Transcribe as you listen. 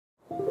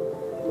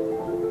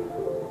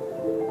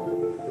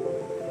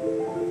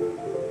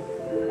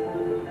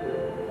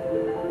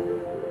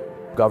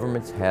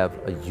Governments have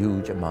a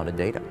huge amount of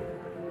data.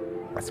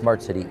 A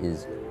smart city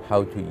is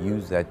how to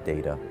use that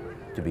data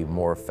to be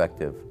more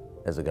effective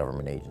as a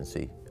government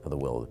agency of the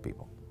will of the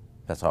people.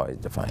 That's how I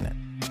define it.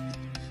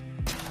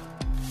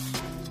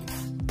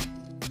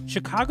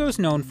 Chicago's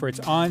known for its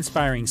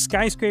awe-inspiring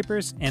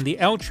skyscrapers and the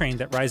L train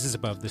that rises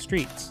above the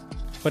streets.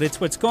 But it's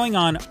what's going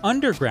on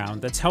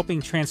underground that's helping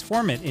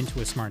transform it into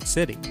a smart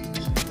city.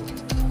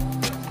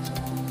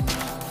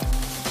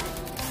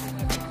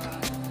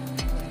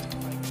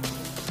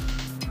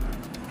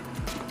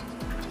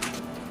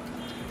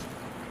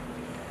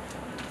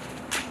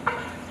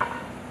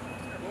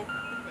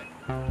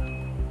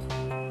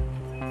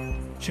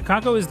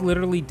 Chicago is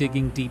literally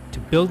digging deep to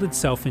build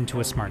itself into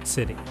a smart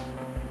city.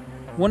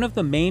 One of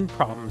the main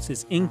problems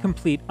is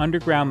incomplete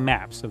underground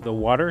maps of the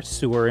water,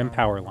 sewer, and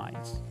power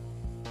lines.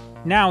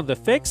 Now the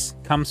fix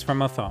comes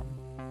from a phone.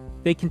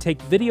 They can take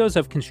videos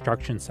of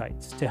construction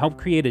sites to help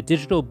create a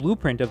digital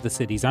blueprint of the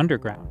city's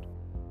underground.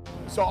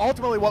 So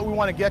ultimately what we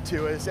want to get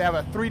to is to have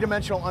a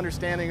three-dimensional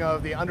understanding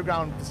of the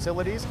underground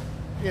facilities.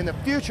 In the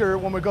future,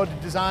 when we go to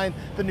design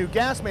the new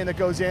gas main that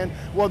goes in,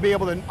 we'll be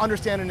able to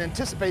understand and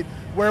anticipate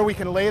where we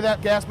can lay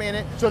that gas main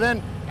in. So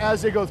then,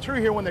 as they go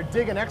through here, when they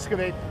dig and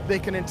excavate, they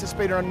can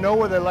anticipate or know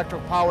where the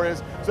electrical power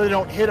is so they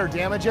don't hit or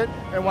damage it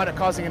and wind up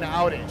causing an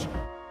outage.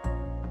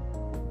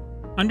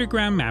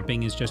 Underground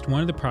mapping is just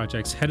one of the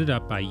projects headed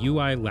up by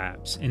UI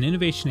Labs, an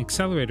innovation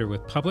accelerator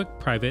with public,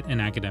 private,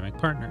 and academic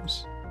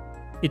partners.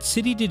 Its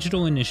City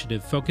Digital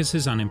initiative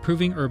focuses on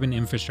improving urban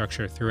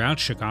infrastructure throughout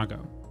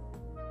Chicago.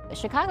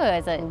 Chicago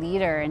is a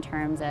leader in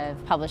terms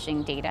of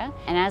publishing data,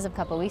 and as of a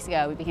couple of weeks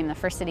ago, we became the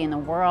first city in the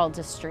world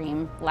to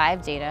stream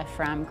live data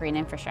from green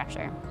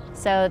infrastructure.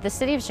 So the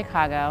city of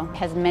Chicago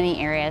has many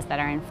areas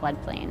that are in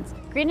floodplains.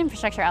 Green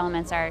infrastructure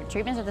elements are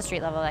treatments at the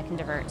street level that can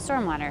divert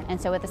stormwater,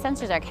 and so what the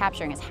sensors are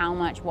capturing is how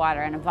much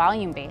water on a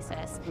volume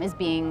basis is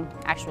being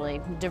actually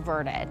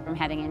diverted from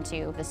heading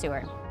into the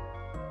sewer.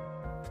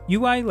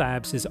 UI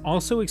Labs is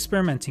also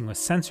experimenting with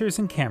sensors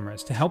and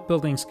cameras to help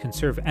buildings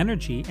conserve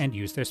energy and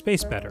use their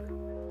space better.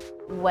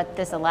 What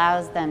this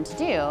allows them to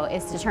do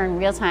is to turn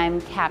real-time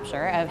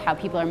capture of how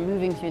people are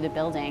moving through the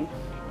building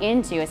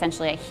into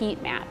essentially a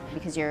heat map,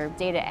 because your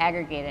data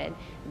aggregated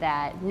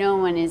that no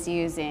one is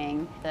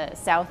using the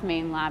South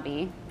Main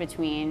lobby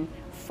between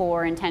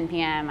 4 and 10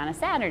 p.m. on a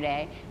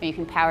Saturday, and you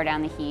can power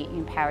down the heat,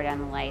 you can power down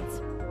the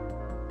lights.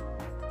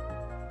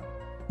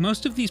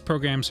 Most of these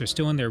programs are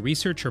still in their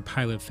research or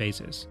pilot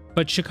phases,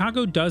 but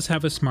Chicago does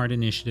have a smart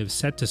initiative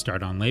set to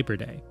start on Labor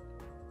Day.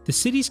 The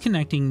city's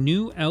connecting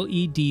new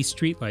LED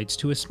streetlights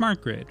to a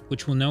smart grid,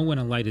 which will know when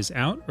a light is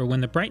out or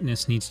when the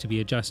brightness needs to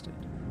be adjusted.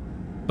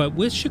 But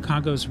with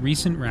Chicago's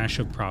recent rash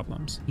of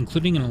problems,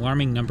 including an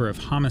alarming number of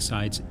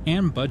homicides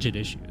and budget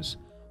issues,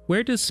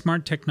 where does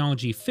smart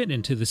technology fit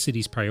into the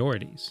city's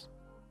priorities?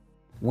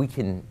 We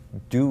can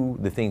do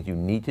the things you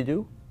need to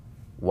do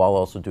while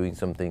also doing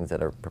some things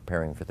that are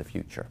preparing for the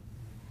future.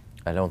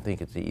 I don't think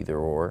it's either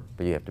or,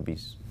 but you have to be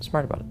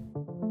smart about it.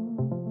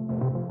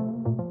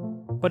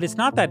 But it's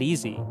not that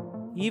easy.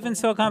 Even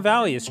Silicon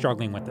Valley is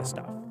struggling with this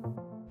stuff.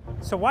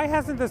 So why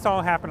hasn't this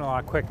all happened a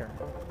lot quicker?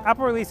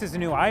 Apple releases a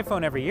new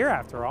iPhone every year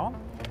after all.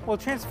 Well,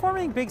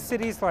 transforming big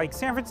cities like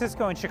San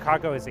Francisco and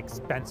Chicago is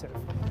expensive,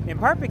 in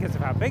part because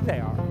of how big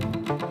they are.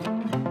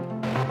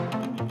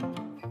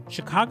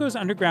 Chicago's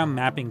underground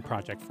mapping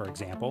project, for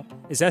example,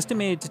 is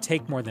estimated to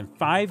take more than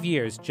 5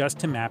 years just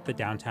to map the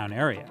downtown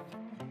area.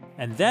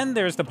 And then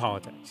there's the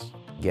politics.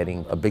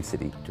 Getting a big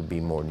city to be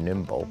more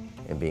nimble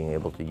and being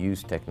able to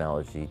use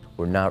technology,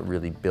 we're not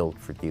really built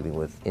for dealing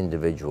with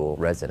individual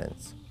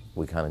residents.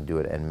 We kind of do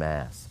it en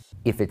masse.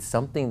 If it's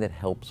something that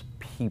helps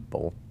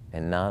people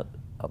and not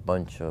a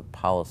bunch of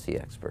policy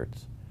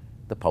experts,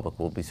 the public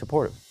will be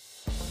supportive.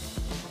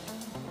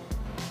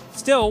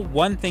 Still,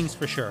 one thing's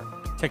for sure,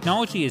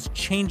 technology is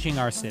changing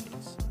our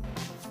cities.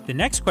 The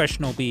next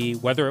question will be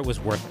whether it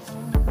was worth it.